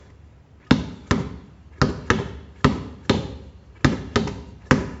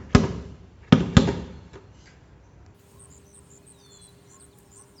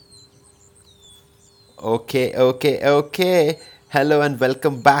Okay. Hello and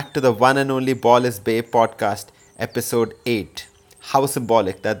welcome back to the one and only Ball is Bay podcast, episode 8. How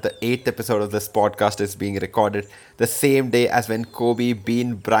symbolic that the 8th episode of this podcast is being recorded the same day as when Kobe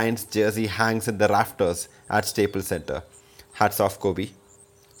Bean Bryant's jersey hangs in the rafters at Staples Center. Hats off, Kobe.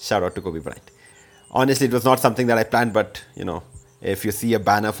 Shout out to Kobe Bryant. Honestly, it was not something that I planned, but if you see a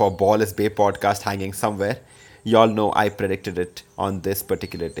banner for Ball is Bay podcast hanging somewhere, you all know I predicted it on this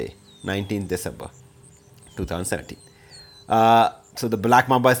particular day, 19th December 2017. So the Black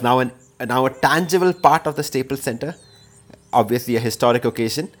Mamba is now a tangible part of the Staples Center, obviously a historic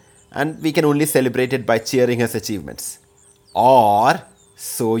occasion, and we can only celebrate it by cheering his achievements. Or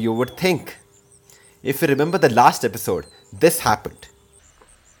so you would think. If you remember the last episode, this happened.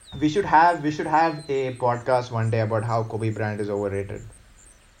 We should have a podcast one day about how Kobe Bryant is overrated.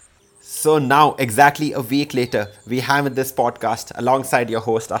 So now, exactly a week later, we have in this podcast, alongside your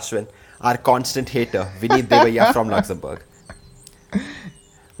host Ashwin, our constant hater, Vineet Devaya from Luxembourg.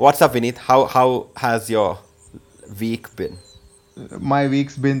 What's up, Vineet? How has your week been? My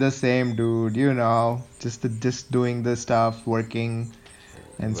week's been the same, dude. Just doing the stuff, working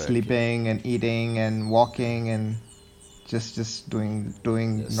and Working, sleeping and eating and walking and just doing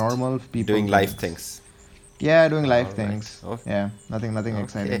just normal people doing life things. things. Yeah, doing All life right. things. Oh, Yeah, nothing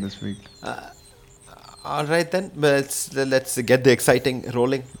exciting okay. this week. All right then. Let's get the exciting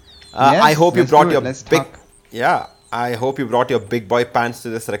rolling. I Yes, hope you let's do brought it. your Let's big. talk. Yeah, I hope you brought your big boy pants to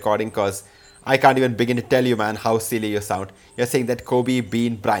this recording, cause I can't even begin to tell you, man, how silly you sound. You're saying that Kobe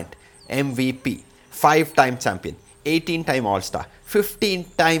Bean Bryant, MVP, 5-time champion, 18-time All-Star,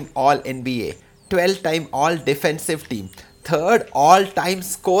 15-time All NBA, 12-time All Defensive Team, third all-time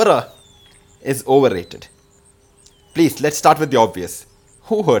scorer, is overrated. Please, let's start with the obvious.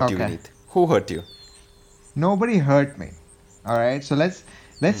 Who hurt you, Okay. Vineet? Who hurt you? Nobody hurt me. All right. So let's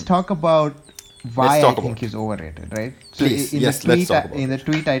talk about Let's why I talk think about. he's overrated, right? So Please, yes, let's talk about in the it.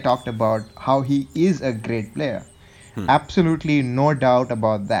 tweet I talked about how he is a great player. Absolutely no doubt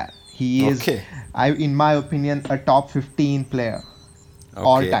about that. He is, Okay, in my opinion, a top 15 player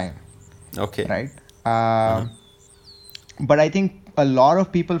all okay, time, okay. right? But I think a lot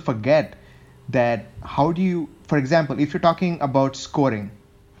of people forget that how do you, for example, if you're talking about scoring,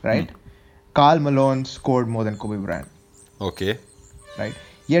 right? Karl Malone scored more than Kobe Bryant, Okay. right?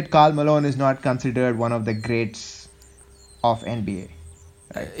 Yet Karl Malone is not considered one of the greats of NBA,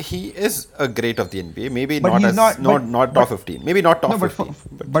 right? He is a great of the NBA. Maybe But not he's as not. not top 15. Maybe not top No, 15.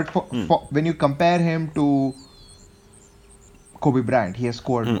 But for when you compare him to Kobe Bryant, he has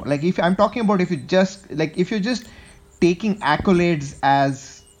scored more. Like if I'm talking about if you're just taking accolades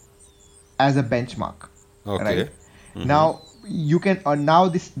as a benchmark, okay. right? Now you can now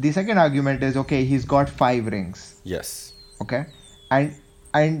this the second argument is okay. He's got 5 rings, Yes. okay,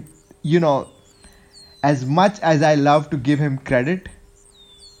 and you know as much as I love to give him credit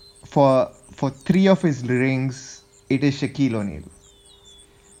for 3 of his rings, it is Shaquille O'Neal.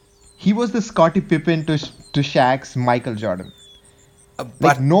 He was the Scottie Pippen to Shaq's Michael Jordan. Like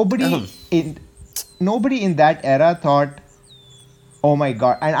But nobody in that era thought, oh my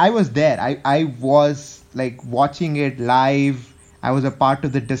god. And I was there. I was like watching it live. I was a part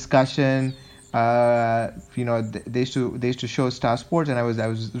of the discussion. They used to show Star Sports, and I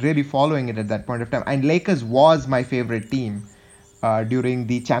was really following it at that point of time. And Lakers was my favorite team during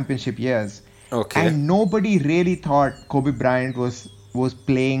the championship years. okay. And nobody really thought Kobe Bryant was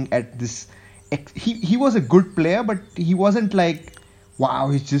playing at this. He was a good player, but he wasn't like, wow,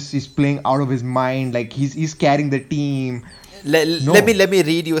 he's playing out of his mind. Like he's carrying the team. Let me No,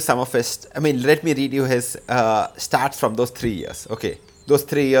 read you some of his. Let me read you his stats from those 3 years. Okay, those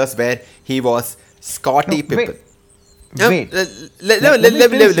 3 years where he was Scottie no, Pippen. wait. No, Let me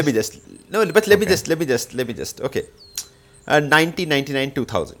finish let me this. just no, but let me Okay, just. Okay, 1999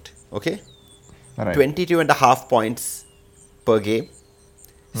 2000. Okay, all right. 22 and a half points per game,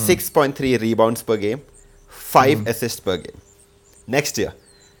 6.3 rebounds per game, 5 assists per game. Next year,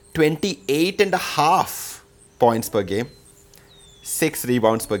 28 and a half points per game, 6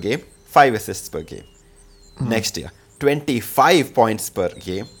 rebounds per game, 5 assists per game. Next year, 25 points per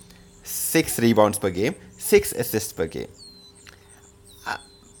game, 6 rebounds per game, 6 assists per game.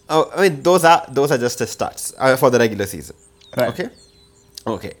 Those are just his stats for the regular season. Right. Okay?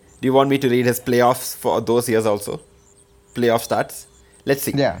 Okay. Do you want me to read his playoffs for those years also? Playoff stats? Let's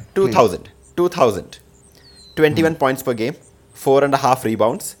see. Yeah, please. 2000. 21 points per game, 4.5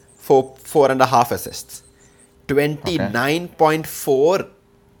 rebounds, 4.5 assists. Okay. 29.4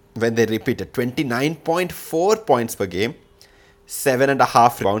 when they repeated 29.4 points per game,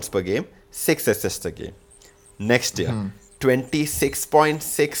 7.5 rebounds per game, 6 assists a game. Next year,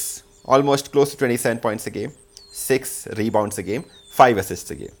 26.6 almost close to 27 points a game, 6 rebounds a game, 5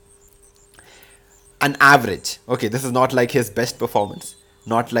 assists a game. An average. Okay, this is not like his best performance,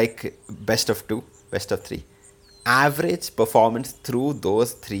 not like best of 2, best of 3. Average performance through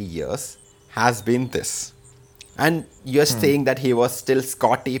those 3 years has been this. And you're saying that he was still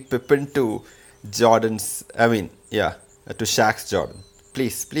Scottie Pippen to Jordan's, to Shaq's Jordan.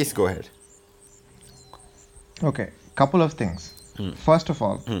 Please go ahead. Okay, couple of things. First of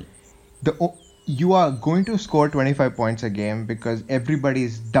all, you are going to score 25 points a game because everybody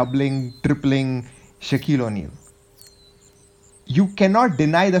is doubling, tripling Shaquille O'Neal. You cannot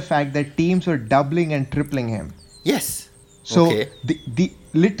deny the fact that teams were doubling and tripling him. Yes. So okay. the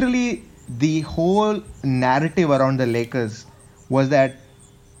literally the whole narrative around the Lakers was that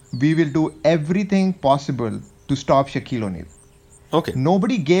we will do everything possible to stop Shaquille O'Neal. Okay.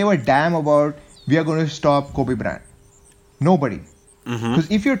 Nobody gave a damn about we are going to stop Kobe Bryant. Nobody.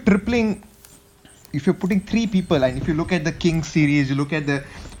 Because if you're tripling, if you're putting 3 people, and if you look at the Kings series, you look at the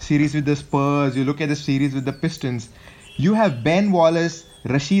series with the Spurs, you look at the series with the Pistons, you have Ben Wallace,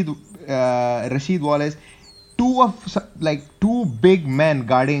 Rasheed Wallace, two big men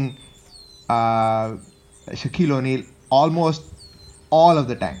guarding Shaquille O'Neal almost all of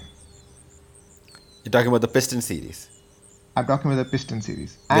the time. You're talking about the Pistons series. I'm talking about the Pistons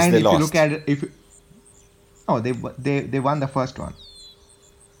series. Which And they if lost. you look at it, they won the first one.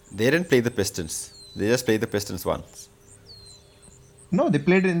 They didn't play the Pistons. They just played the Pistons once. No, they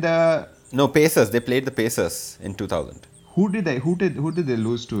played in the. No, Pacers. They played the Pacers in 2000. Who did they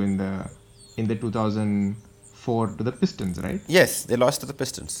lose to in the 2004 to the Pistons, right? Yes, they lost to the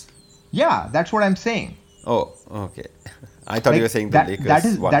Pistons. Yeah, that's what I'm saying. Oh, okay. I thought you were saying the that,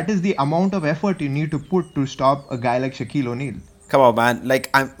 Lakers won. that is the amount of effort you need to put to stop a guy like Shaquille O'Neal. Come on, man.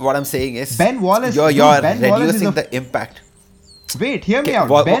 What I'm saying is, Ben Wallace. You're Ben Wallace reducing the impact. Wait, hear me Okay,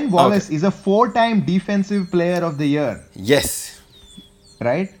 out. Ben Wallace is a 4-time defensive player of the year. Yes.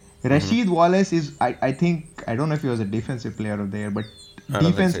 Right? Rasheed Wallace is, I think, I don't know if he was a defensive player of the year, but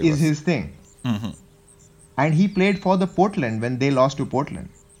defense is his thing. And he played for the Portland when they lost to Portland.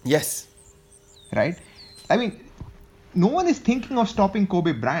 Yes. Right? I mean, no one is thinking of stopping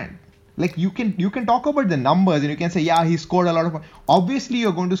Kobe Bryant. Like you can talk about the numbers and you can say, yeah, he scored a lot of points. Obviously,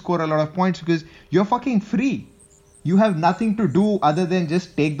 you're going to score a lot of points because you're fucking free. You have nothing to do other than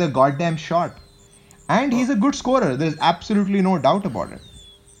just take the goddamn shot. And he's a good scorer. There's absolutely no doubt about it.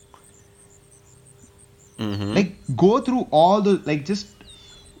 Like, go through all the, just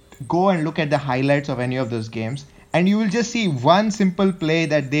go and look at the highlights of any of those games and you will just see one simple play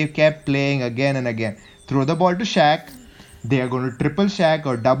that they kept playing again and again. Throw the ball to Shaq. They are going to triple Shaq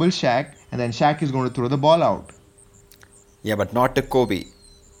or double Shaq, and then Shaq is going to throw the ball out. Yeah, but not to Kobe.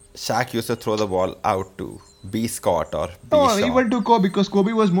 Shaq used to throw the ball out to B. Scott or B. No, Shaw. even to Kobe, because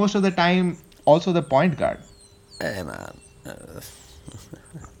Kobe was most of the time also the point guard. Hey, man.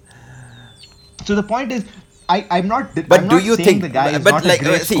 So the point is, I'm not. But I'm do not you saying think the guy is but not a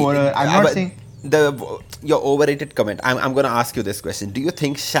great scorer? I'm not but saying your overrated comment. I'm going to ask you this question. Do you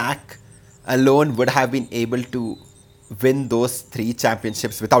think Shaq alone would have been able to win those 3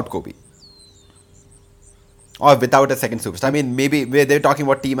 championships without Kobe? Or without a second superstar? I mean, maybe they're talking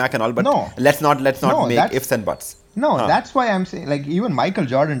about T-Mac and all, but No. let's not make ifs and buts. No, that's why I'm saying, even Michael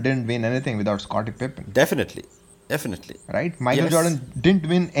Jordan didn't win anything without Scottie Pippen. Definitely. Right? Michael Jordan didn't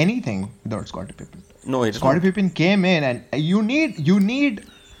win anything without Scottie Pippen. No, he did Scottie not. Pippen came in, and you need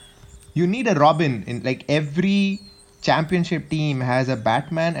a Robin. In every championship team has a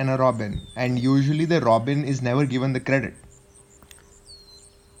Batman and a Robin, and usually the Robin is never given the credit.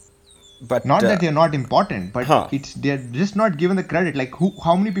 But Not that they're not important, but they're just not given the credit. Like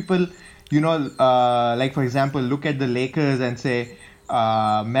how many people, for example, look at the Lakers and say,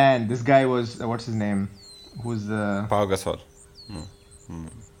 man, this guy was what's his name? Who's the Pau Gasol.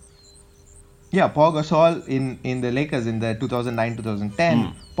 Yeah, Pau Gasol in the Lakers in the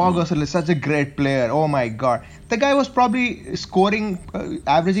 2009-2010. Pau Gasol is such a great player. Oh my god. The guy was probably scoring,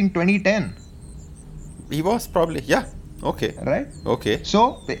 averaging 20-10. He was probably, yeah. Okay. Right? Okay.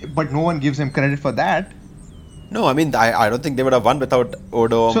 So, but no one gives him credit for that. No, I mean, I don't think they would have won without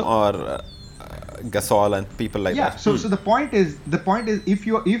Odom or Gasol and people like that. So the point is if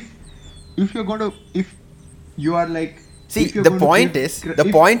you are like, see, the point is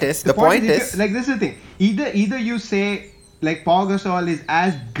like, this is the thing. Either you say like Pau Gasol is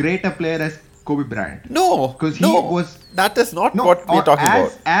as great a player as Kobe Bryant. No, because that is not what we're talking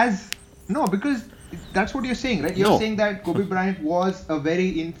about. Because that's what you're saying, right? You're saying that Kobe Bryant was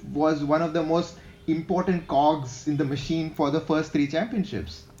was one of the most important cogs in the machine for the first 3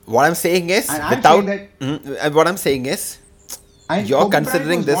 championships. What I'm saying is, And You're Kobe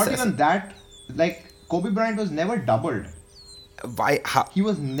considering Bryant was this not as even that. Like Kobe Bryant was never doubled. why? How? He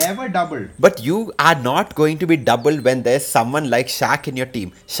was never doubled. But you are not going to be doubled when there's someone like Shaq in your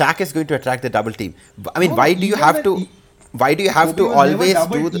team. Shaq is going to attract the double team. I mean, No, why no. do you Even have when to? Why do you have Kobe to was never always do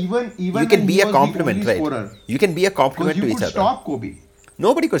doubled, the? even You can when be he a was the compliment, only right? scorer. You can be a Because compliment you to could each other. stop Kobe.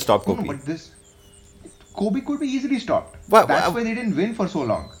 Nobody could stop No, Kobe. but this Kobe could be easily stopped. Well, That's well, why they didn't win for so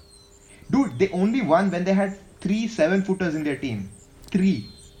long. Dude, they only won when they had 3 7-footers in their team. 3.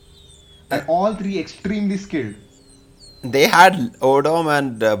 And all 3 extremely skilled. They had Odom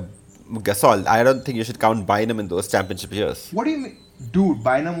and Gasol. I don't think you should count Bynum in those championship years. What do you mean? Dude,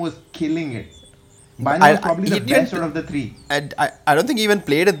 Bynum was killing it. Bynum was probably he the didn't- best out of the 3. I don't think he even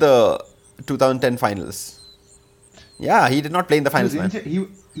played at the 2010 finals. Yeah, he did not play in the He was finals, man.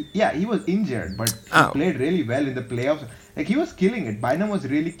 injured. He was injured, but he Oh. played really well in the playoffs. Like he was killing it. Bynum was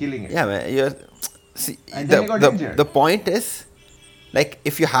really killing it. Yeah, man. See, And then he got injured. the point is, like,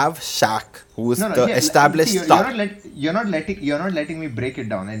 if you have Shaq, who is No, the yeah, established see, star. you're not letting me break it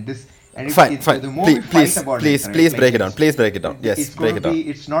down. And this and Fine. the more we Please, fight about please, it, right, please like break it down. it's- Please break it down. Yes, it's break going it to down. be.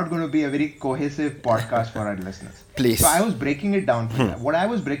 It's not going to be a very cohesive podcast for our listeners. Please. So I was breaking it down. What I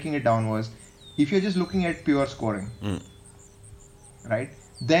was breaking it down was, if you're just looking at pure scoring, right?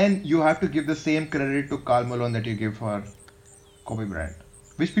 Then you have to give the same credit to Karl Malone that you give for Kobe Bryant,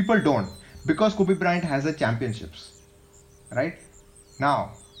 which people don't, because Kobe Bryant has the championships, right?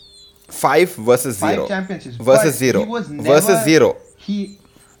 Now, 5 versus 5 0. championships Versus but 0. He was Versus never, 0.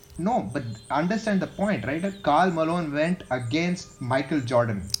 No, but understand the point, right? Karl Malone went against Michael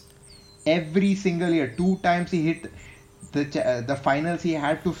Jordan every single year. 2 times he hit the finals. He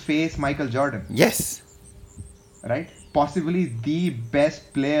had to face Michael Jordan, Yes. right? Possibly the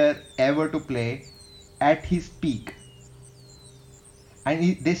best player ever to play at his peak.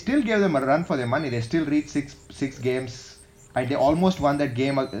 And they still gave them a run for their money. They still reached six games, and they almost won that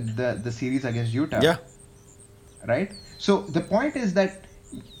game, the series against Utah. Yeah. Right? So the point is that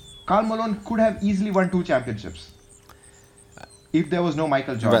Karl Malone could have easily won 2 championships if there was no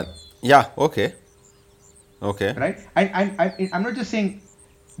Michael Jordan. Well, yeah. Okay. Okay. Right? And I'm not just saying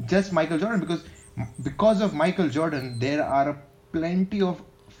just Michael Jordan, because of Michael Jordan, there are plenty of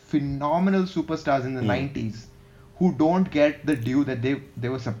phenomenal superstars in the 90s who don't get the due that they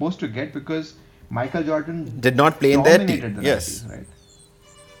were supposed to get, because Michael Jordan Did not play in their dominated team. the Yes. 90s, right?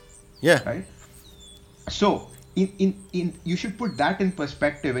 Yeah. Right? So in you should put that in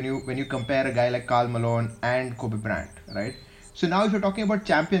perspective when you compare a guy like Karl Malone and Kobe Bryant, right? So now if you're talking about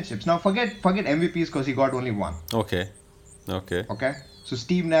championships, now forget MVPs because he got only 1. Okay. Okay. Okay, so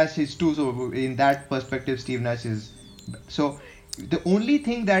Steve Nash is 2. So in that perspective, Steve Nash is. So the only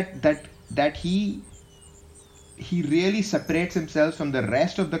thing that he really separates himself from the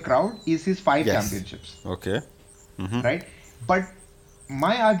rest of the crowd is his 5 Yes. championships, Okay. right? But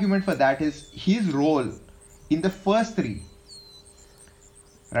my argument for that is his role in the first 3,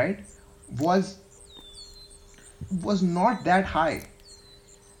 right, was not that high.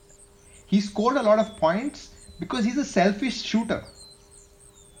 He scored a lot of points because he's a selfish shooter.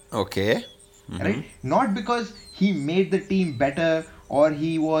 Okay. Right? Not because he made the team better, or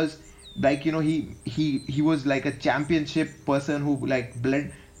he was like, he was like a championship person who like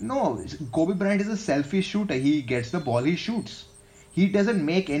blend. No, Kobe Bryant is a selfish shooter. He gets the ball, he shoots. He doesn't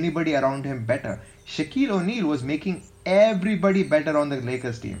make anybody around him better. Shaquille O'Neal was making everybody better on the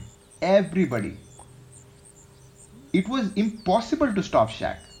Lakers team. Everybody. It was impossible to stop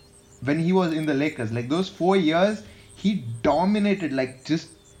Shaq when he was in the Lakers. Like those 4 years, he dominated. Like just,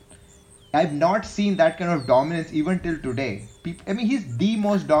 I've not seen that kind of dominance even till today. He's the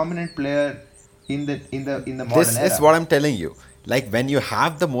most dominant player in the modern This era. is what I'm telling you. Like when you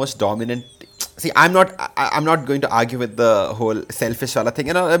have the most dominant. See, I'm not going to argue with the whole selfish wala thing.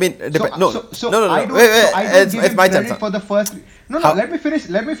 No. I don't It's give him my credit chance. for the first 3. No, How- let me finish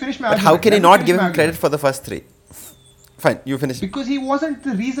my But argument. how can Let you me not finish give my him credit argument. for the first 3? Fine, you finish. Because he wasn't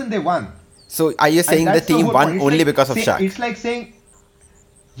the reason they won. So are you And saying the that's team whole won point. It's only like because of say- Shaq? It's like saying,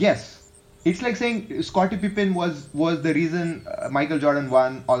 yes. It's like saying Scottie Pippen was the reason Michael Jordan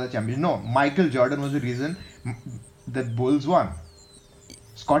won all the championships. No, Michael Jordan was the reason the Bulls won.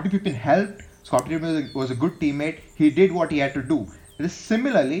 Scottie Pippen helped. Scottie Pippen was a good teammate. He did what he had to do.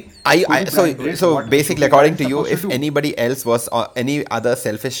 Similarly, Kobe Bryant did So what basically, Kobe according Bryant to you, supposed if to do. anybody else was, any other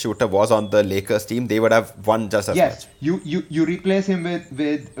selfish shooter was on the Lakers team, they would have won just as Yes, much. you replace him with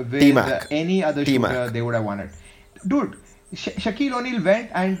T-Mac. any other T-Mac. shooter, they would have won it. Dude, Shaquille O'Neal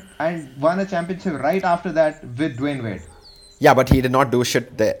went and won a championship right after that with Dwayne Wade. Yeah, but he did not do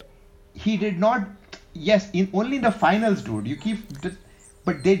shit there. He did not. Yes, only in the finals, dude.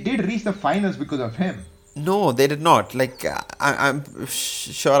 But they did reach the finals because of him. No, they did not. Like I'm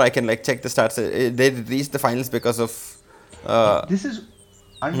sure I can like check the stats. They reached the finals because of. Uh, This is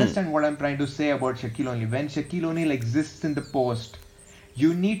understand what I'm trying to say about Shaquille O'Neal. When Shaquille O'Neal exists in the post,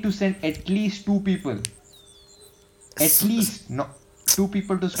 you need to send at least two people. At least no, two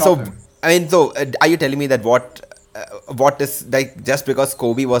people to stop so him. I mean, so are you telling me that what is like just because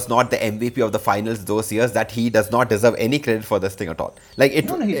Kobe was not the MVP of the finals those years that he does not deserve any credit for this thing at all? Like it,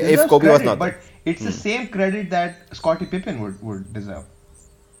 No, he if deserves Kobe was credit, not there. but it's the same credit that Scottie Pippen would deserve.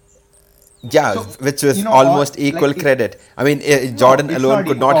 Yeah, So which was all almost equal like credit. I mean, no, Jordan it's alone not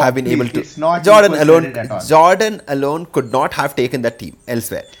could equal. not have Oh, been able please, to. it's not equal credit at all. Jordan alone could not have taken that team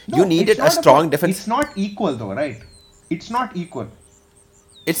elsewhere. You No, it's needed a not strong about. defense. It's not equal though, right? It's not equal,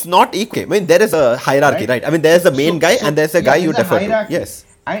 It's not equal. I mean, there is a hierarchy, right? right? I mean, there's a main guy and there's a guy Yeah, you there's a defer to. hierarchy. Yes,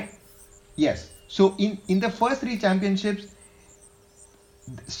 I yes. So in the first three championships,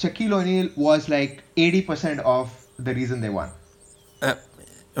 Shaquille O'Neal was like 80% of the reason they won. uh,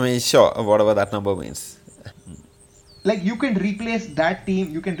 I mean, sure, whatever that number means. Like you can replace that team,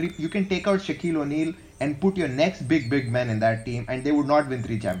 you can take out Shaquille O'Neal and put your next big man in that team, and they would not win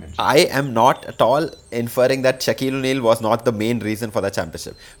three championships. I am not at all inferring that Shaquille O'Neal was not the main reason for the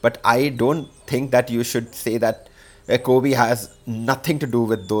championship, but I don't think that you should say that Kobe has nothing to do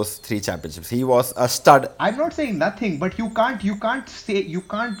with those three championships. He was a stud. I'm not saying nothing, but you can't use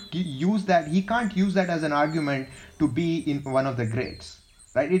that. He can't use that as an argument to be in one of the greats,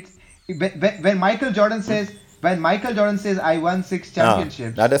 right? It's when Michael Jordan says I won six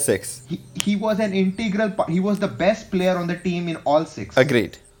championships. That is six. He was an integral part. He was the best player on the team in all six.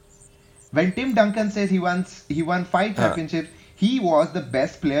 Agreed. When Tim Duncan says he won five championships, he was the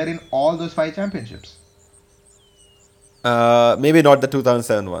best player in all those five championships. Maybe not the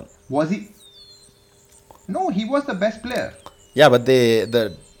 2007 one. Was he? No, he was the best player. Yeah, but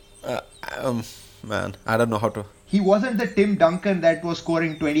man, I don't know how to. He wasn't the Tim Duncan that was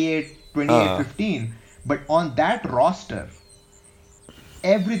scoring 28, 15. But on that roster,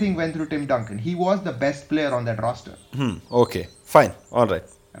 everything went through Tim Duncan. He was the best player on that roster. Okay, fine, all right.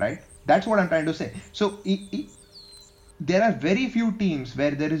 Right? That's what I'm trying to say. So there are very few teams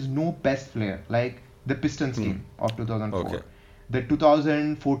where there is no best player, like the Pistons team of 2004. Okay. The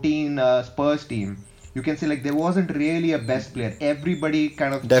 2014 Spurs team. You can say like there wasn't really a best player. Everybody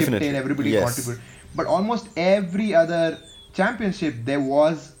kind of Definitely. chipped in, everybody Yes. contributed. But almost every other championship, there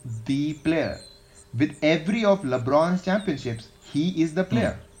was the player. With every of LeBron's championships, he is the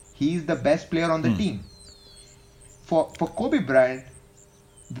player. He is the best player on the team. For Kobe Bryant,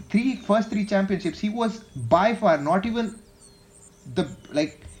 the first three championships, he was by far not even the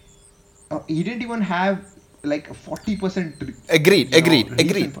he didn't even have like a 40%. Agreed.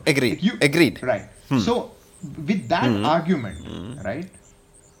 Agreed. Right. So with that argument, right?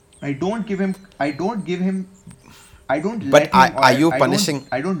 I don't But let him. are you punishing?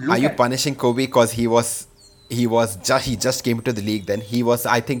 I don't look Are you at, punishing Kobe because he just came to the league? Then he was,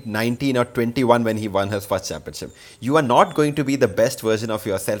 I think, 19 or 21 when he won his first championship. You are not going to be the best version of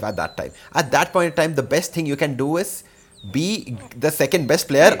yourself at that time. At that point in time, the best thing you can do is be the second best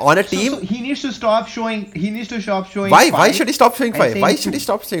player on a team. So he needs to stop showing. Why? Why five should he stop showing and 5? saying Why should two. he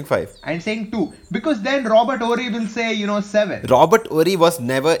stop showing 5? And saying 2 because then Robert Ory will say 7. Robert Ory was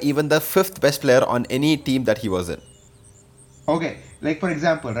never even the 5th best player on any team that he was in. Okay, like for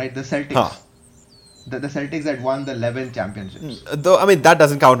example, right, the Celtics. The Celtics had won the 11 championships. Though I mean that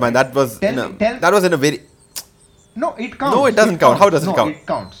doesn't count, man. That was that was in a very. No, it counts. No, it doesn't count. How does it count? It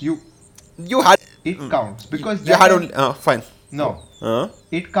counts. You had. It counts because You had only. Fine. No.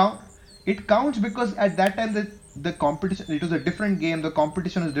 It counts because at that time the competition, it was a different game. The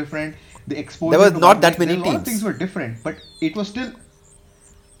competition was different. The exposure. There was not that many A lot of teams. things were different, but it was still.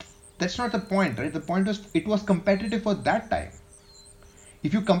 That's not the point, right? The point was it was competitive for that time.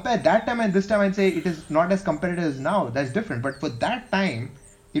 If you compare that time and this time and say it is not as competitive as now, that's different. But for that time,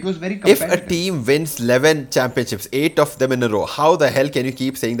 it was very If competitive. a team wins 11 championships, 8 of them in a row, how the hell can you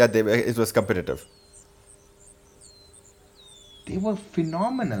keep saying that it was competitive? They were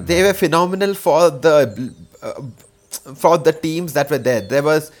phenomenal. They were phenomenal for the teams that were there. There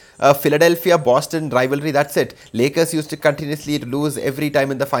was a Philadelphia-Boston rivalry. That's it. Lakers used to continuously lose every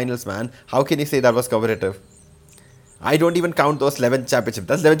time in the finals, man. How can you say that was competitive? I don't even count those 11 championships.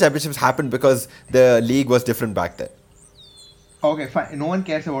 Those 11 championships happened because the league was different back then. Okay, fine. No one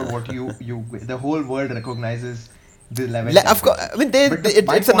cares about what you the whole world recognizes the 11. Of course, I mean, it's a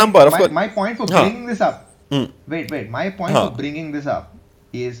point, number. Of course. My point for bringing this up. Wait. My point for bringing this up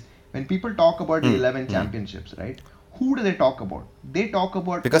is when people talk about the 11 championships, right? Who do they talk about? They talk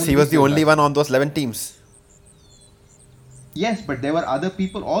about Because he was the only one on those 11 teams. Yes, but there were other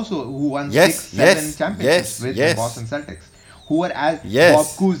people also who won Yes, 6, 7 yes, championships yes, with the yes, Boston Celtics, who were as Bob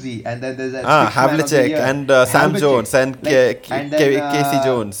yes. Cousy, and then there's a six man of the Havlicek year, and Sam Halbachek, Jones and and then Casey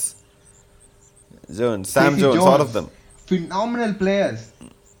Sam Casey Jones, all of Jones, them. phenomenal players,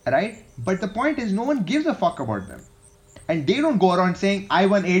 right? But the point is, no one gives a fuck about them, and they don't go around saying I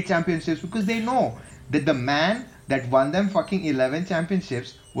won 8 championships, because they know that the man that won them fucking 11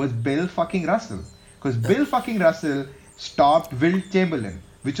 championships was Bill fucking Russell, because Bill fucking Russell stopped Wilt Chamberlain,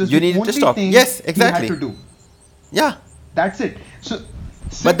 which was You the needed to only stop. thing Yes, he had exactly. to do. Yeah. That's it. So,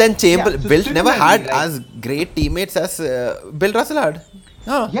 But then yeah, so Wilt never had similarly, as great teammates as Bill Russell had.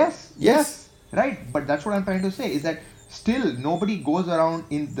 yes, right. But that's what I'm trying to say, is that still nobody goes around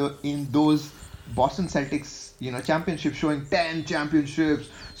in those Boston Celtics, championships, showing 10 championships,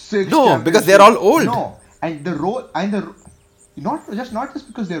 6 No, because championships. they're all old. No, and the role and the not just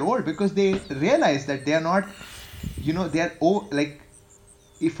because they're old, because they realize that they are not, they are like,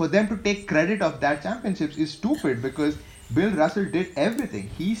 if for them to take credit of that championships is stupid, because Bill Russell did everything.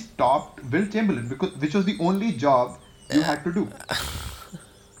 He stopped Wilt Chamberlain, which was the only job you had to do.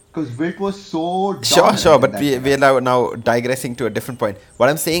 Because Wilt was so dominant. Sure, in but that we're era. now digressing to a different point. What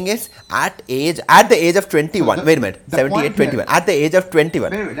I'm saying is, at the age of 21, So wait a minute, the 78, point 21, here- at the age of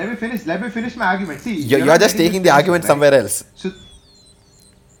 21, Wait, let me finish my argument. See, you're not just letting me taking the finish argument it, right? somewhere else. So,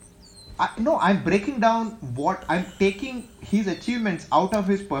 no, I'm breaking down I'm taking his achievements out of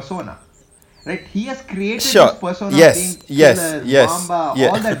his persona. Right? He has created Sure. this persona Yes, of being yes, killer, yes, Mamba, yeah.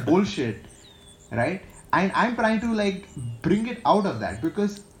 all that bullshit. Right? And I'm trying to like bring it out of that,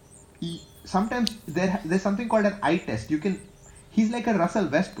 because sometimes there's something called an eye test. He's like a Russell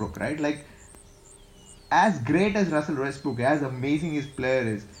Westbrook, right? Like, as great as Russell Westbrook, as amazing his player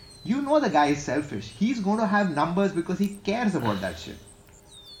is, the guy is selfish. He's going to have numbers because he cares about that shit,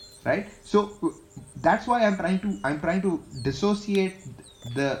 right? So that's why I'm trying to dissociate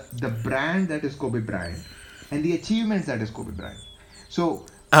the brand that is Kobe Bryant and the achievements that is Kobe Bryant. So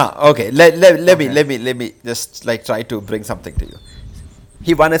Okay. Let Okay. me just like try to bring something to you.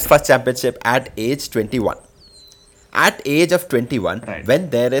 He won his first championship at age 21. At age of 21, Right. when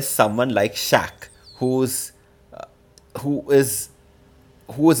there is someone like Shaq, who's who is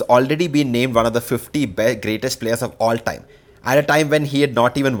who has already been named one of the 50 greatest players of all time, at a time when he had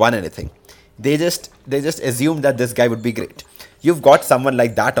not even won anything, they just assumed that this guy would be great. You've got someone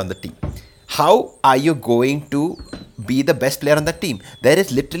like that on the team. How are you going to be the best player on that team? There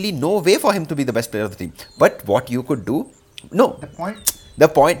is literally no way for him to be the best player of the team. But what you could do, no, the point the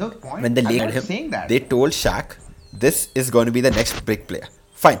point the point when they I'm laid not him, saying that. they told Shaq, this is going to be the next big player.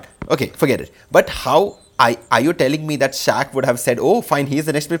 Fine, okay, forget it. But how are you telling me that Shaq would have said, oh, fine, he's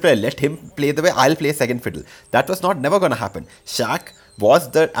the next big player, let him play the way I'll play second fiddle? That was never going to happen. Shaq was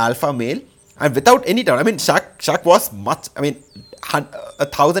the alpha male, and without any doubt, I mean, Shaq was much, I mean,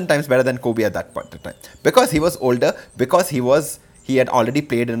 1,000 times better than Kobe at that point in time, because he was older, because he had already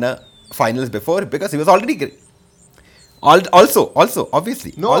played in a finals before, because he was already great. Also,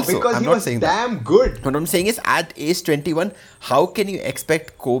 obviously, No, also, because I'm he not was saying that. damn good. What I'm saying is, at age 21, how can you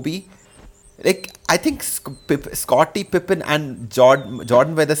expect Kobe? Like, I think Scottie Pippen and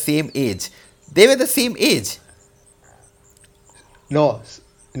Jordan were the same age. They were the same age. No.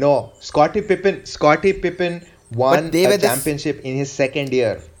 Scottie Pippen won But they were a this championship in his second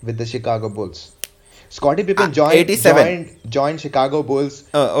year with the Chicago Bulls. Scottie Pippen 87. joined Chicago Bulls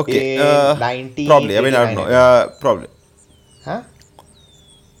Okay. in 1989. Probably. I mean, I don't know. Probably. Huh?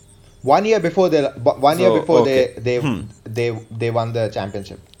 1 year before So, okay. they won the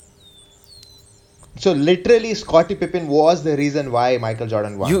championship. So literally, Scottie Pippen was the reason why Michael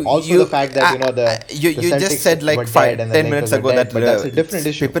Jordan won. The fact that you the just Celtics said like were dead and the 10 Lakers minutes were ago dead, that but that's a different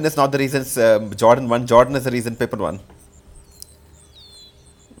issue. Pippen is not the reason Jordan won. Jordan is the reason Pippen won.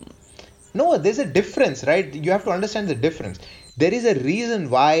 No, there's a difference, right? You have to understand the difference. There is a reason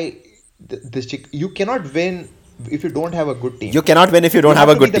why you cannot win if you don't have a good team. You cannot win if you don't have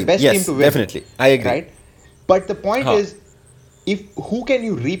a to good be the team. best Yes, team to win, definitely. I agree. Right? But the point Huh. is, who can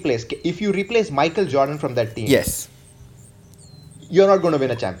you replace? If you replace Michael Jordan from that team, Yes. you're not going to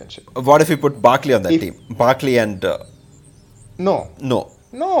win a championship. What if you put Barkley on that If- team? Barkley and No. no.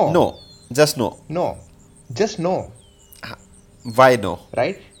 No. No. Just no. No. Just no. Why no?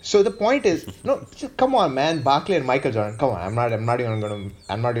 Right? So the point is, come on, man, Barkley and Michael Jordan. Come on, I'm not even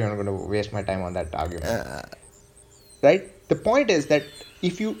going to waste my time on that argument. Right? The point is that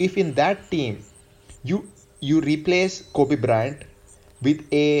if in that team you replace Kobe Bryant with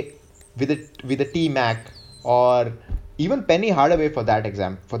a T Mac, or even Penny Hardaway for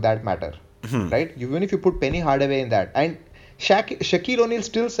that matter, right? Even if you put Penny Hardaway in that, and Shaquille O'Neal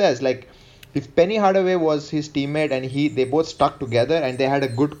still says, like, if Penny Hardaway was his teammate and they both stuck together and they had a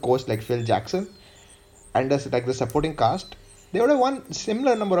good coach like Phil Jackson and the supporting cast, they would have won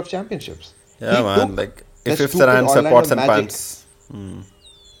similar number of championships. Yeah, He man. took Like the if stupid Saran Orlando supports and Magic. pants. Hmm.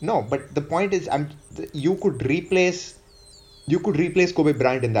 No, but the point is, you could replace Kobe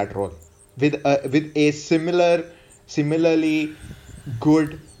Bryant in that role with a similarly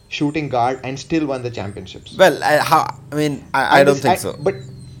good shooting guard and still won the championships. Well, I don't think so.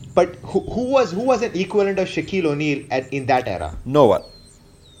 But who was an equivalent of Shaquille O'Neal in that era? No one.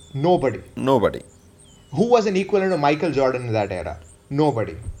 Nobody. Nobody. Who was an equivalent of Michael Jordan in that era?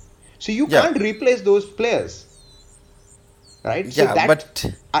 Nobody. So you Yeah. can't replace those players, right? Yeah, so but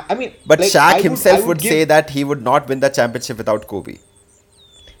I mean, but like, Shaq himself would give, say that he would not win the championship without Kobe.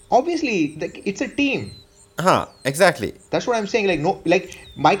 obviously it's a team. Exactly. That's what I'm saying. Like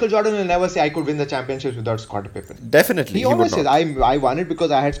Michael Jordan will never say I could win the championships without Scottie Pippen. Definitely, He would always not. says I won it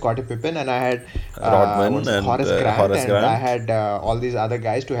because I had Scottie Pippen and I had Rodman and Horace Grant Horace and Grant. I had all these other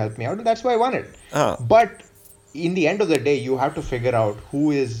guys to help me out, and that's why I won it. Ah. But in the end of the day, you have to figure out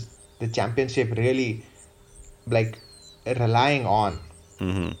who is the championship really like relying on,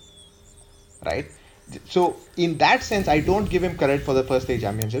 right? So in that sense, I don't give him credit for the first three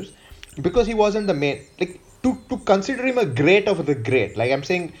championships because he wasn't the main. Like to consider him a great of the great. Like I'm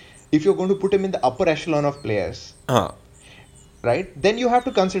saying, if you're going to put him in the upper echelon of players, right? Then you have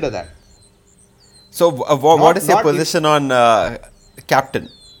to consider that. So what is your not position on captain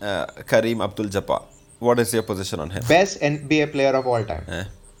Kareem Abdul-Jabbar? What is your position on him? Best NBA player of all time.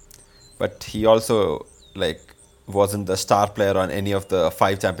 But he also wasn't the star player on any of the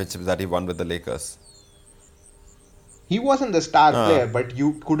 5 championships that he won with the Lakers. He wasn't the star player, but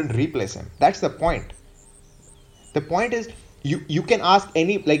you couldn't replace him. That's the point. The point is, you can ask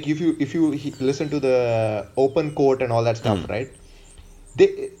any, like if you listen to the open court and all that stuff, right?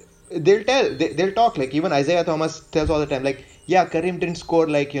 They'll talk, like even Isaiah Thomas tells all the time, like, yeah, Kareem didn't score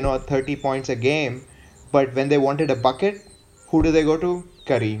 30 points a game, but when they wanted a bucket, who do they go to?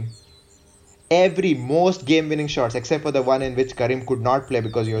 Kareem. Most game-winning shots, except for the one in which Kareem could not play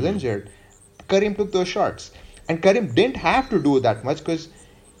because he was injured, Kareem took those shots. And Kareem didn't have to do that much because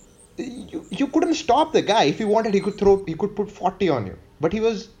you couldn't stop the guy. If he wanted, he could put 40 on you. But he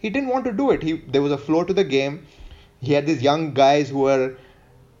didn't want to do it. There was a flow to the game. He had these young guys who were,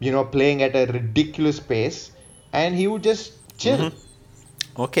 playing at a ridiculous pace, and he would just chill.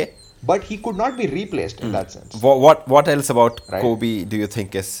 Okay. But he could not be replaced in that sense. What else about Right. Kobe do you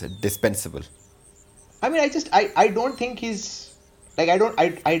think is dispensable? I mean, I don't think he's like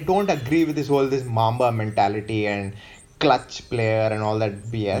I don't agree with this Mamba mentality and clutch player and all that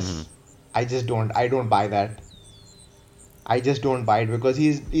BS. I don't buy that. I just don't buy it because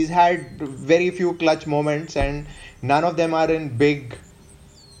he's had very few clutch moments and none of them are in big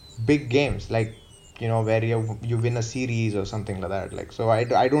games like where you win a series or something like that. Like, so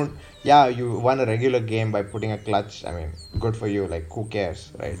I don't. Yeah, you won a regular game by putting a clutch. I mean, good for you. Like, who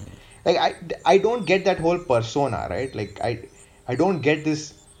cares, right? Like, I don't get that whole persona, right? Like, I don't get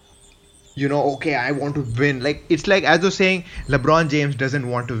this. Okay, I want to win. Like, it's like as though saying LeBron James doesn't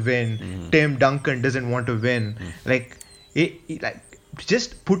want to win, Tim Duncan doesn't want to win. Like, like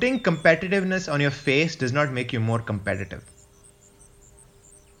just putting competitiveness on your face does not make you more competitive.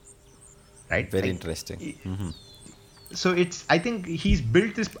 Right? Very interesting. So I think he's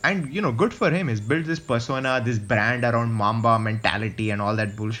built this, and good for him. He's built this persona, this brand around Mamba mentality and all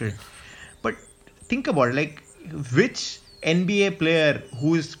that bullshit. But think about it, like which NBA player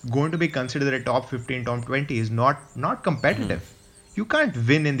who is going to be considered a top 15, top 20 is not competitive. You can't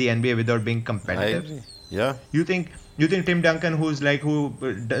win in the NBA without being competitive. I agree. Yeah. You think Tim Duncan, who is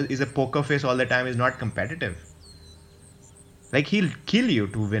a poker face all the time, is not competitive? Like, he'll kill you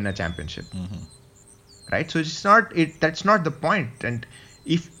to win a championship, right? So it's not that's not the point. And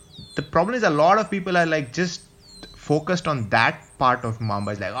if the problem is, a lot of people are like just focused on that part of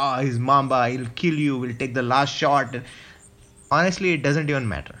Mamba. It's like, oh, he's Mamba, he'll kill you, will take the last shot. Honestly, it doesn't even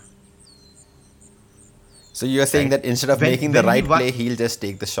matter. So you're saying that instead of making the right play, he'll just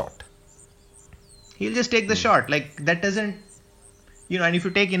take the shot. He'll just take the shot. Like, that doesn't, and if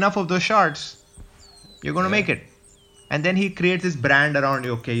you take enough of those shots, you're going to make it. And then he creates this brand around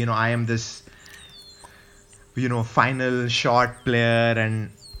you. Okay, I am this, final shot player, and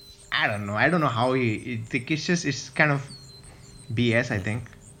I don't know how it's kind of BS, I think,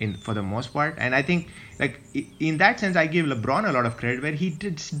 for the most part. And I think, like, in that sense, I give LeBron a lot of credit where he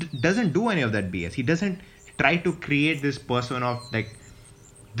doesn't do any of that BS. He doesn't try to create this persona of like,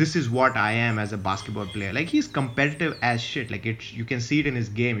 this is what I am as a basketball player. Like, he's competitive as shit. Like, you can see it in his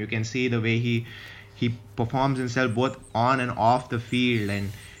game. You can see the way he performs himself both on and off the field,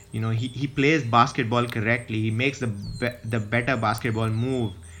 and he plays basketball correctly. He makes the better basketball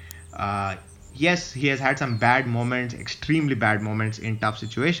move. Yes, he has had some bad moments, extremely bad moments in tough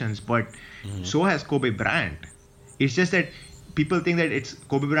situations, but so has Kobe Bryant. It's just that people think that it's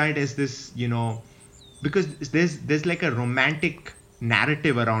Kobe Bryant is this, because there's like a romantic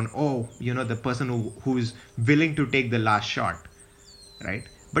narrative around, the person who's willing to take the last shot, right?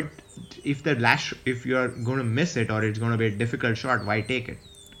 But if you're going to miss it, or it's going to be a difficult shot, why take it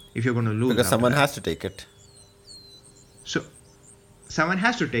if you're going to lose? Because someone has to take it. So someone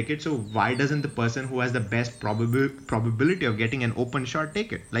has to take it. So why doesn't the person who has the best probability of getting an open shot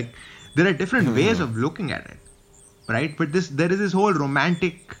take it? Like, there are different ways of looking at it, right? But there is this whole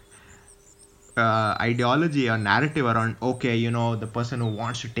romantic ideology or narrative around, the person who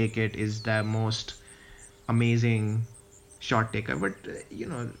wants to take it is the most amazing shot taker. But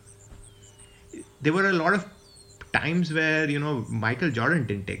there were a lot of times where Michael Jordan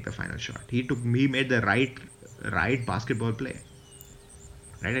didn't take the final shot. He made the right basketball play,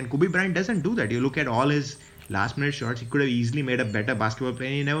 right? And Kobe Bryant doesn't do that. You look at all his last minute shots, he could have easily made a better basketball play,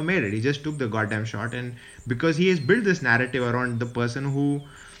 and he never made it. He just took the goddamn shot. And because he has built this narrative around the person who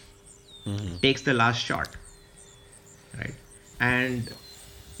takes the last shot, right? And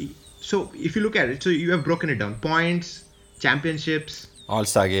so if you look at it, so you have broken it down: points, championships,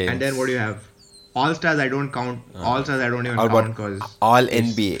 All-Star games, and then what do you have? All-Stars I don't count. All-Stars I don't even count because all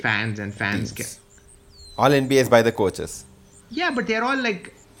NBA fans and fans teams. All NBA is by the coaches. Yeah, but they're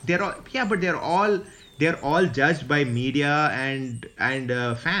all judged by media and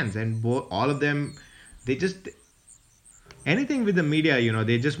fans, and all of them, they just, anything with the media,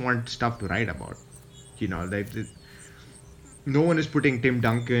 they just want stuff to write about. No one is putting Tim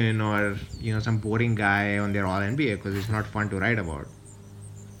Duncan or some boring guy on their All NBA because it's not fun to write about.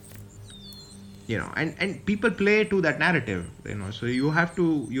 And people play to that narrative. So you have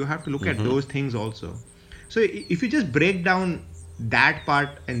to look at those things also. So if you just break down that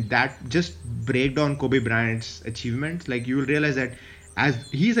part and just break down Kobe Bryant's achievements, like, you will realize that as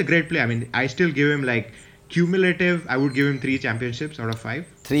he's a great player. I mean, I still give him, like, cumulative, I would give him 3 championships out of 5.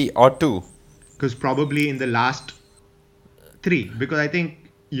 3 or 2. Because probably in the last 3, because I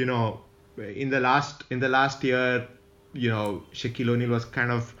think, in the last year, Shaquille O'Neal was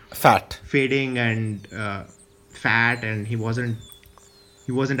kind of fading and fat, and he wasn't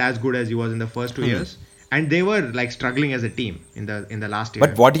as good as he was in the first 2 years. And they were, like, struggling as a team in the last year.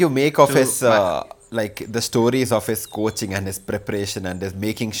 But what do you make of his like the stories of his coaching and his preparation and his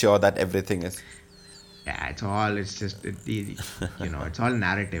making sure that everything is? Yeah, it's all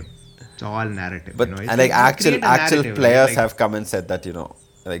narrative. It's all narrative. But and like actual players have come and said that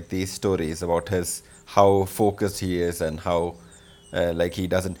like these stories about how focused he is and how like he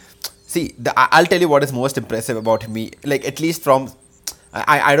doesn't see. I'll tell you what is most impressive about me. Like, at least from.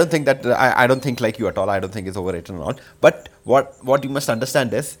 I don't think that I don't think like you at all. I don't think it's overrated at all. But what you must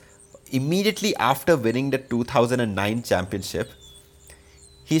understand is, immediately after winning the 2009 championship,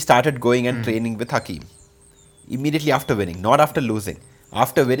 he started going and training with Hakeem. Immediately after winning, not after losing.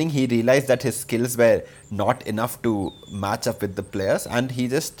 After winning, he realized that his skills were not enough to match up with the players, and he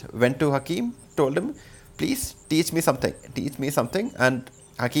just went to Hakeem, told him, "Please teach me something." And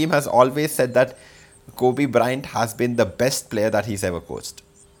Hakeem has always said that Kobe Bryant has been the best player that he's ever coached.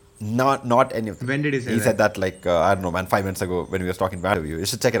 Not any of them. When did he say that? He said that, like, I don't know, man, 5 minutes ago when we were talking about you. You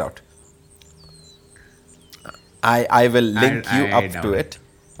should check it out. I will link you up to it.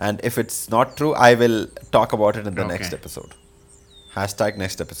 And if it's not true, I will talk about it in the next episode.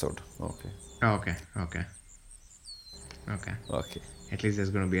 #next episode. Okay. Okay. At least there's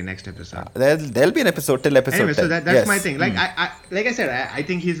going to be a next episode. There'll be an episode till episode 10. Anyway, so that's my thing. Like, I said, I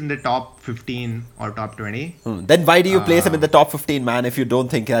think he's in the top 15 or top 20. Then why do you place him in the top 15, man, if you don't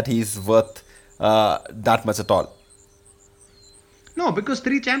think that he's worth that much at all? No, because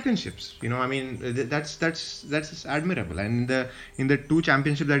 3 championships. I mean, that's admirable. And in the 2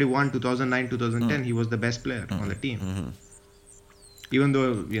 championships that he won, 2009, 2010, he was the best player on the team. Even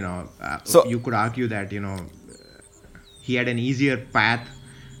though, so you could argue that, he had an easier path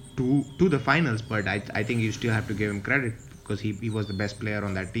to the finals, but I think you still have to give him credit because he was the best player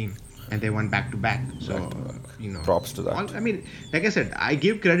on that team, and they won back to back. So props to that. I mean, like I said, I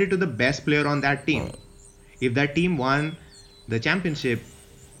give credit to the best player on that team. If that team won the championship,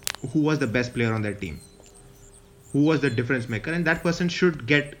 who was the best player on that team? Who was the difference maker? And that person should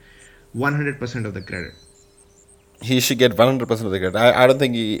get 100% of the credit. He should get 100% of the credit. I don't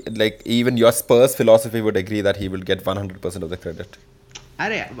think even your Spurs philosophy would agree that he will get 100% of the credit.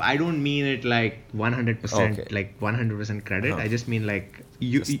 I don't mean it like 100%, like 100% credit. I just mean like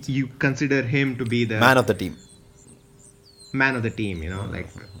you consider him to be the man of the team. Man of the team, like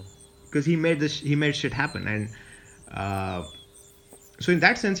because he made shit happen. And so in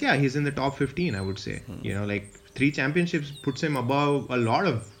that sense, yeah, he's in the top 15, I would say. You know, like 3 championships puts him above a lot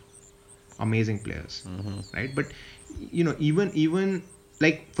of amazing players, right? But you know, even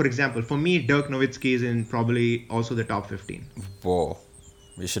like, for example, for me, Dirk Nowitzki is in probably also the top 15. Whoa.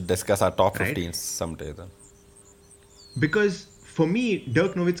 We should discuss our top Right. 15 someday then. Because for me,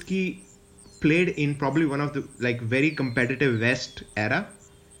 Dirk Nowitzki played in probably one of the like very competitive West era.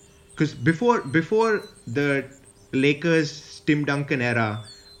 Because before the Lakers Tim Duncan era,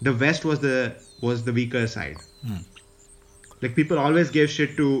 the West was the weaker side. Like people always gave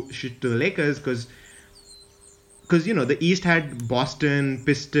shit to the Lakers because you know the East had Boston,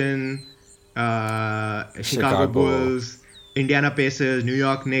 Piston, Chicago Bulls, Indiana Pacers, New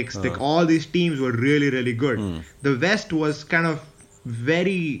York Knicks. Like all these teams were really good. The West was kind of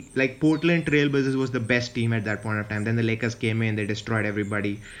very like Portland Trailblazers was the best team at that point of time. Then the Lakers came in, they destroyed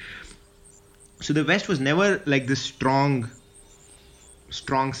everybody. So the West was never like this strong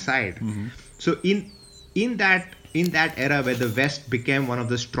side. So in that era where the West became one of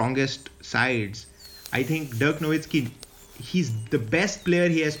the strongest sides, I think Dirk Nowitzki, he's the best player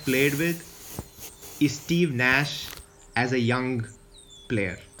he has played with is Steve Nash as a young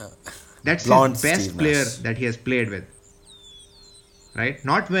player. That's Blonde his best Steve player Nash. that he has played with. Right?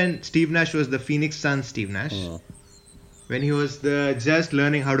 Not when Steve Nash was the Phoenix Suns Steve Nash. When he was just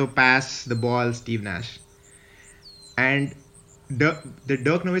learning how to pass the ball Steve Nash. And the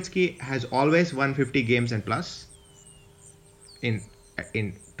Dirk Nowitzki has always won 50 games and plus in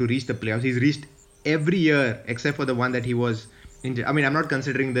to reach the playoffs. He's reached every year except for the one that he was injured. I mean, I'm not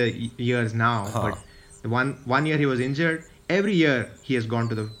considering the years now, but the one year he was injured. Every year he has gone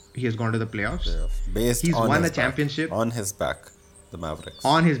to the playoffs. Based He's on won his a championship back. On his back, the Mavericks.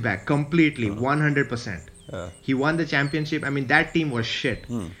 on his back completely, 100%. Yeah. He won the championship. I mean, that team was shit.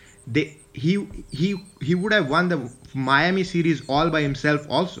 He would have won the Miami series all by himself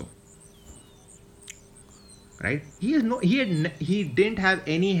also. Right? He didn't have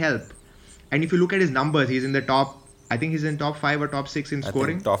any help. And if you look at his numbers, he's in the top. I think he's in top 5 or top 6 in I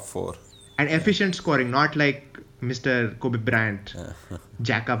scoring. think top 4. And efficient scoring, not like Mr. Kobe Bryant,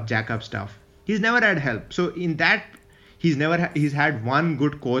 jack up stuff. He's never had help. So in that, he's had one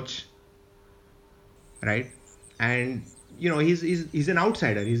good coach, right? And you know he's an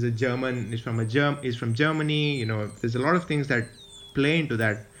outsider. He's a German. He's from Germany. You know, there's a lot of things that play into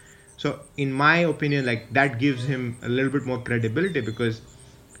that. So in my opinion, like that gives him a little bit more credibility because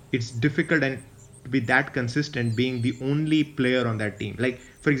it's difficult and to be that consistent being the only player on that team. Like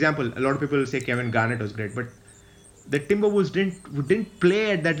for example, a lot of people say Kevin Garnett was great, but the Timberwolves didn't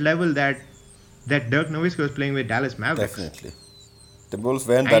play at that level that Dirk Nowitzki was playing with Dallas Mavericks. Definitely. The Bulls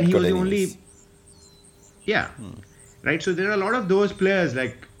weren't that And he good was the anyways. only, yeah, right. So there are a lot of those players.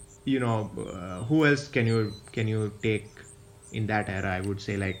 Like you know, who else can you take in that era? I would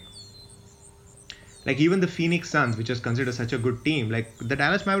say like even the Phoenix Suns, which was considered such a good team. Like the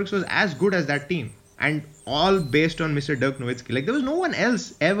Dallas Mavericks was as good as that team, and all based on Mr. Dirk Nowitzki. Like there was no one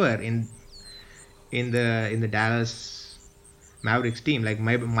else ever in the Dallas Mavericks team. Like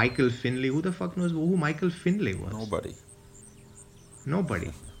Michael Finley. Who the fuck knows who Michael Finley was?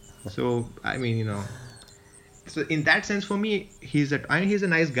 Nobody. So I mean, you know, so in that sense, for me, he's a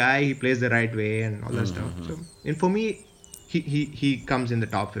nice guy. He plays the right way and all that stuff. So, and for me, he comes in the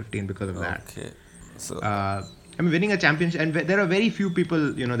top 15 because of that. Okay. So I mean, winning a championship, and there are very few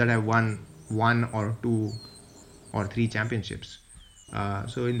people, you know, that have won 1 or 2 or 3 championships.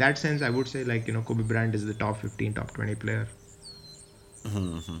 So in that sense, I would say like, you know, Kobe Bryant is the top 15, top 20 player.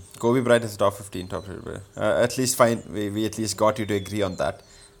 Kobe Bryant is top 15, top 20 player. At least fine. We at least got you to agree on that.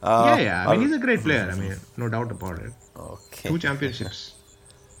 Yeah. I mean, he's a great player. I mean, no doubt about it. Okay. 2 championships.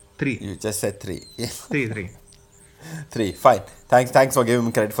 3. You just said 3. 3. 3. Fine. Thanks for giving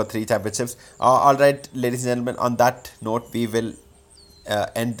me credit for 3 championships. All right, ladies and gentlemen. On that note, we will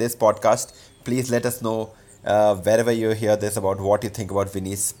end this podcast. Please let us know wherever you hear this about what you think about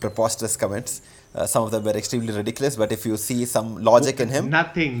Vinny's preposterous comments. Some of them were extremely ridiculous, but if you see some logic in him,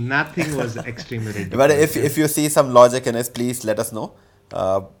 Nothing was extremely ridiculous. but if you see some logic in us, please let us know.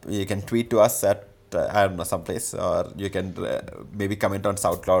 You can tweet to us at I don't know, someplace, or you can maybe comment on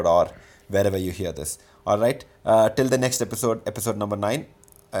SoundCloud or wherever you hear this. All right. Till the next episode number 9.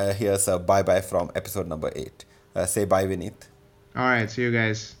 Here's a bye from episode number 8. Say bye, Vineet. All right, see you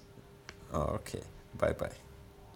guys. Okay. Bye.